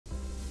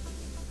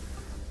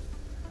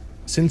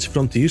since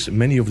Frontiers,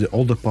 many of the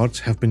older parts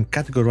have been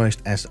categorized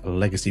as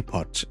legacy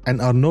parts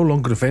and are no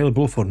longer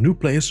available for new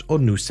players or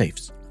new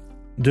saves.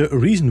 The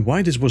reason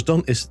why this was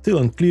done is still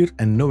unclear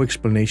and no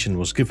explanation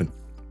was given.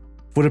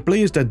 For the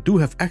players that do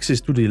have access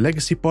to the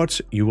legacy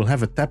parts, you will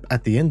have a tab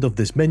at the end of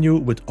this menu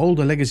with all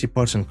the legacy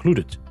parts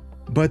included.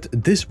 But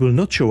this will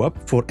not show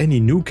up for any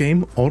new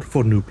game or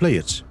for new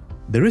players.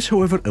 There is,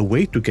 however, a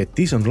way to get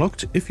these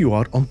unlocked if you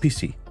are on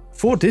PC.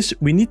 For this,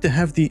 we need to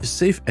have the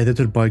Save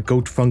Editor by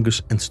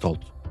Goatfungus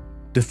installed.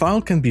 The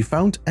file can be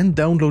found and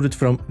downloaded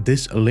from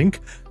this link,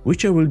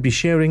 which I will be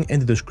sharing in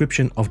the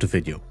description of the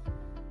video.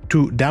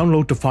 To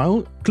download the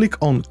file, click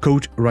on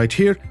Code right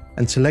here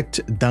and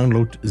select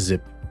Download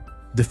Zip.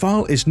 The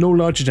file is no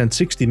larger than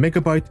 60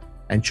 MB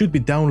and should be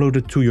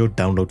downloaded to your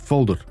download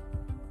folder.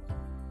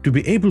 To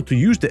be able to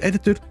use the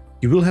editor,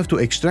 you will have to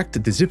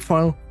extract the zip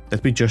file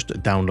that we just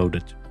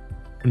downloaded.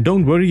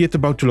 Don't worry yet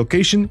about the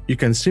location, you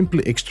can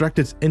simply extract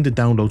it in the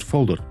download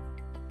folder.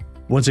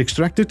 Once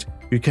extracted,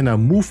 you can now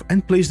move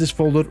and place this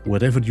folder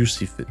wherever you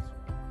see fit.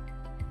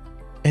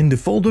 In the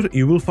folder,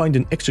 you will find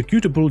an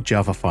executable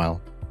Java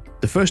file.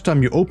 The first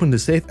time you open the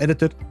save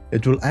editor,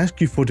 it will ask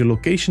you for the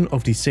location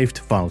of the saved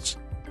files.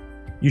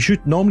 You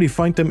should normally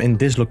find them in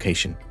this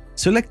location.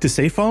 Select the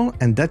save file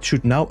and that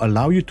should now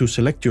allow you to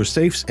select your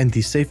saves in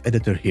the save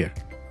editor here.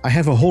 I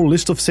have a whole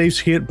list of saves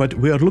here, but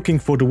we are looking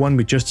for the one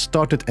we just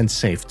started and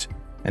saved,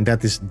 and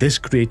that is this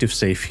creative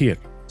save here.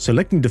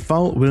 Selecting the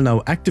file will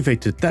now activate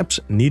the tabs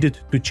needed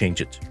to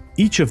change it.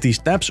 Each of these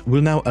tabs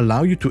will now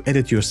allow you to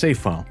edit your save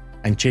file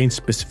and change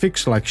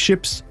specifics like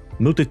ships,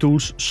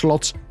 multi-tools,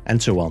 slots, and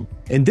so on.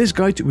 In this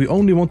guide, we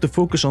only want to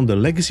focus on the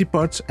legacy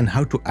parts and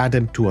how to add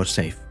them to our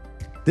save.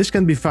 This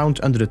can be found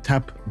under the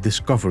tab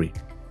Discovery.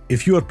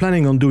 If you are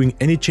planning on doing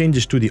any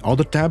changes to the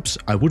other tabs,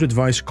 I would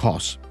advise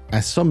cause,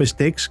 as some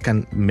mistakes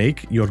can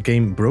make your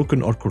game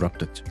broken or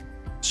corrupted.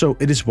 So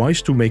it is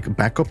wise to make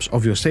backups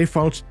of your save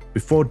files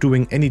before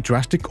doing any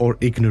drastic or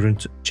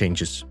ignorant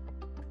changes.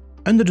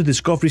 Under the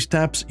Discoveries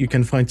tabs, you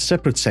can find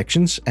separate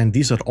sections, and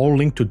these are all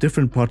linked to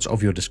different parts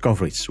of your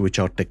discoveries, which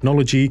are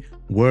technology,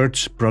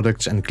 words,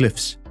 products, and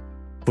glyphs.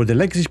 For the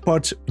legacy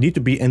parts, you need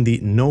to be in the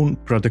Known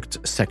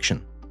Product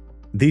section.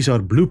 These are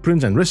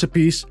blueprints and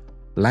recipes,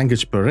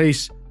 language per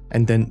race,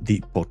 and then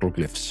the portal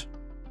glyphs.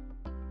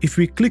 If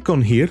we click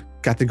on here,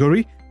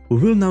 Category, we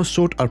will now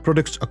sort our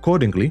products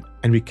accordingly,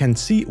 and we can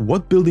see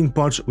what building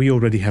parts we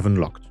already have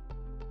unlocked.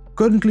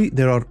 Currently,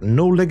 there are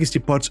no legacy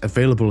parts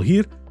available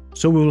here,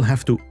 so we will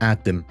have to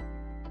add them.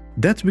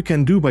 That we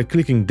can do by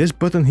clicking this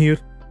button here,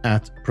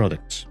 Add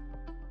Products.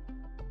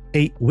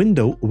 A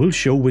window will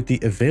show with the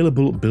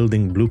available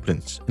building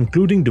blueprints,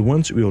 including the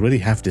ones we already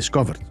have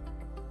discovered.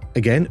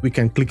 Again, we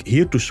can click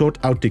here to sort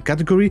out the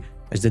category,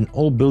 as then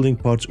all building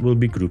parts will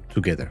be grouped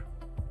together.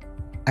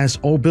 As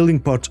all building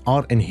parts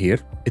are in here,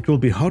 it will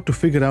be hard to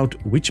figure out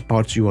which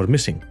parts you are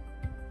missing.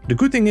 The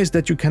good thing is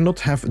that you cannot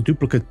have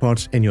duplicate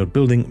parts in your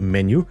building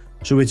menu,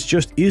 so it's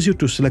just easier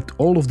to select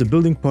all of the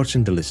building parts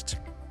in the list.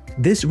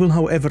 This will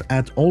however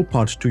add all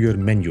parts to your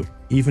menu,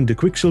 even the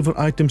Quicksilver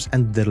items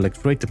and the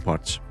Electrolyte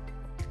parts.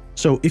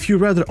 So if you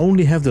rather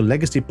only have the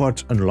legacy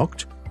parts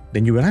unlocked,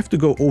 then you will have to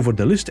go over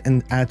the list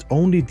and add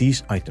only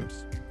these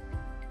items.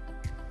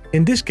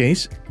 In this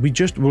case, we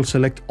just will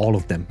select all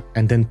of them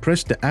and then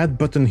press the Add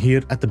button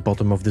here at the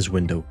bottom of this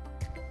window.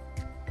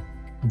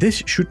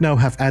 This should now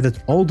have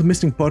added all the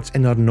missing parts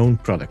in our known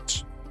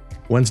products.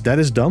 Once that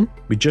is done,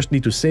 we just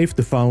need to save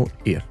the file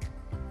here.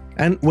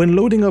 And when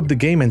loading up the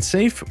game and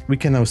save, we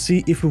can now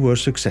see if we were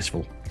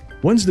successful.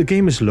 Once the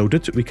game is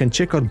loaded, we can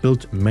check our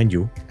build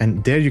menu,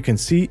 and there you can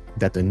see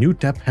that a new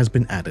tab has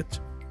been added.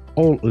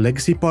 All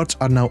legacy parts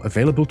are now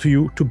available to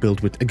you to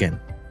build with again.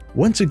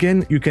 Once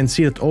again, you can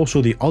see that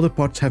also the other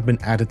parts have been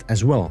added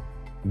as well,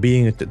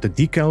 being it the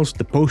decals,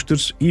 the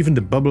posters, even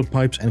the bubble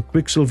pipes and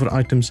Quicksilver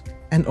items,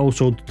 and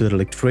also the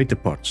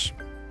Electrolyte parts.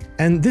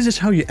 And this is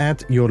how you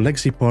add your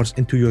legacy parts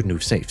into your new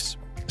saves.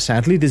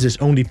 Sadly, this is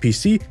only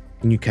PC,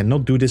 and you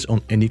cannot do this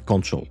on any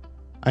console.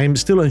 I am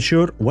still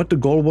unsure what the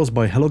goal was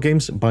by Hello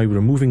Games by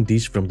removing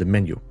these from the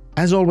menu.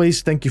 As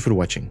always, thank you for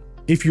watching.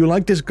 If you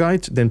like this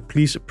guide, then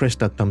please press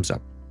that thumbs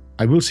up.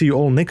 I will see you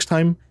all next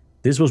time.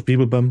 This was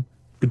Beeblebum.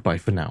 Goodbye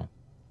for now.